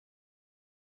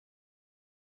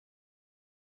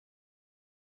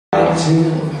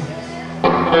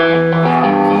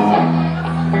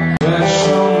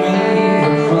show me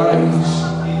the place.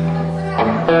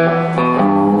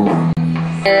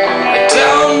 I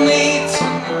don't need to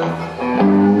know,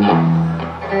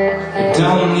 I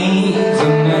don't need the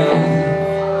name.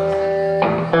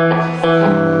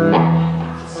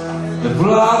 The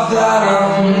blood that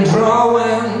I'm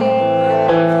drawing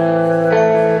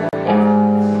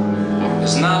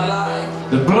is not like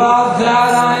the blood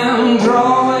that I am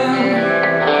drawing.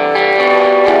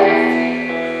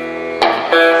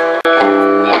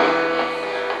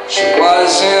 She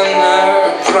was in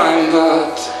her prime,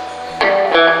 but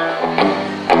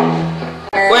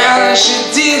well, she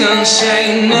didn't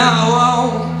say no.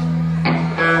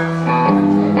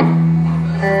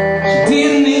 She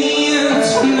didn't need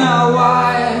to know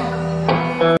why.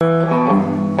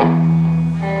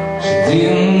 She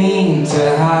didn't need to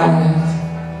hide.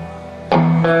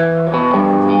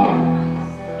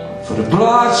 For the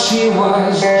blood she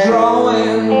was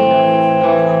drawing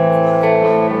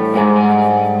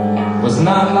was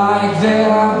not like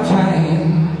their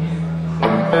pain.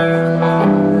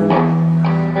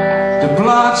 The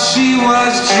blood she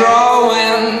was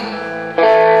drawing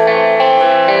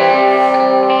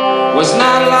was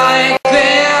not like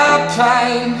their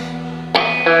pain.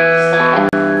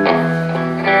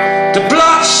 The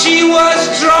blood she was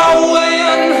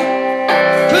drawing,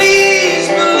 please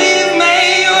believe me,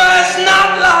 was not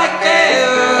like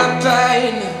their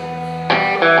pain.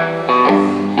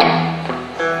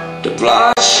 The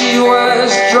blood she was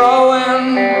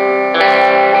drawing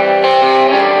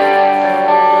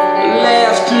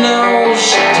left no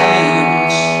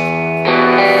stains.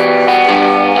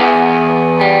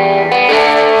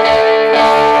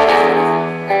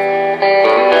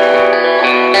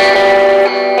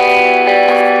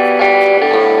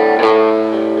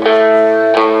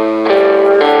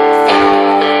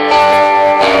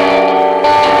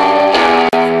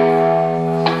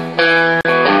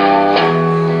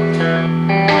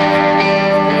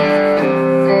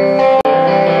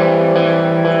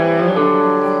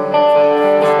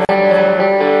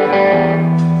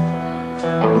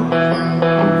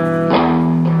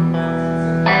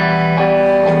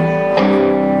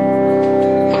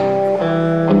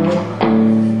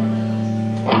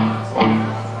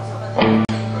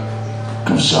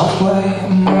 Come softly,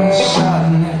 my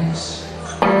sadness.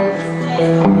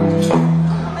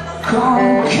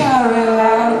 Come carry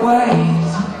that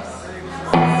weight.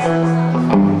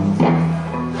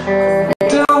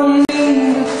 Don't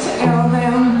need to tell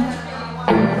them.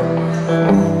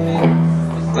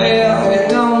 Well, we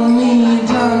don't need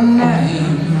a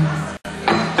name.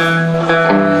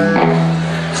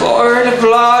 For the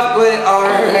blood we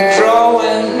are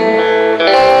drawing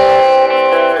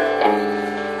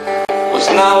was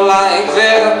not like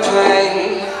their pain.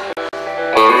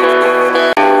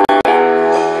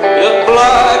 The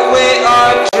blood we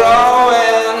are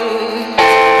drawing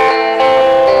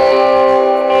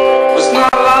was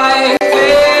not like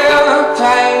their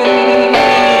pain.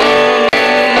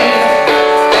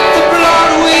 The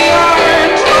blood we are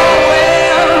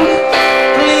drawing,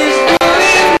 please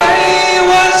believe me,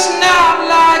 was not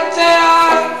like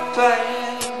their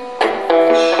pain.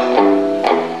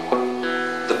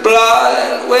 The blood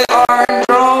we are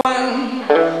drawing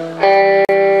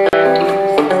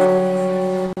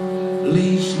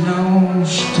leaves no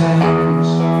stain.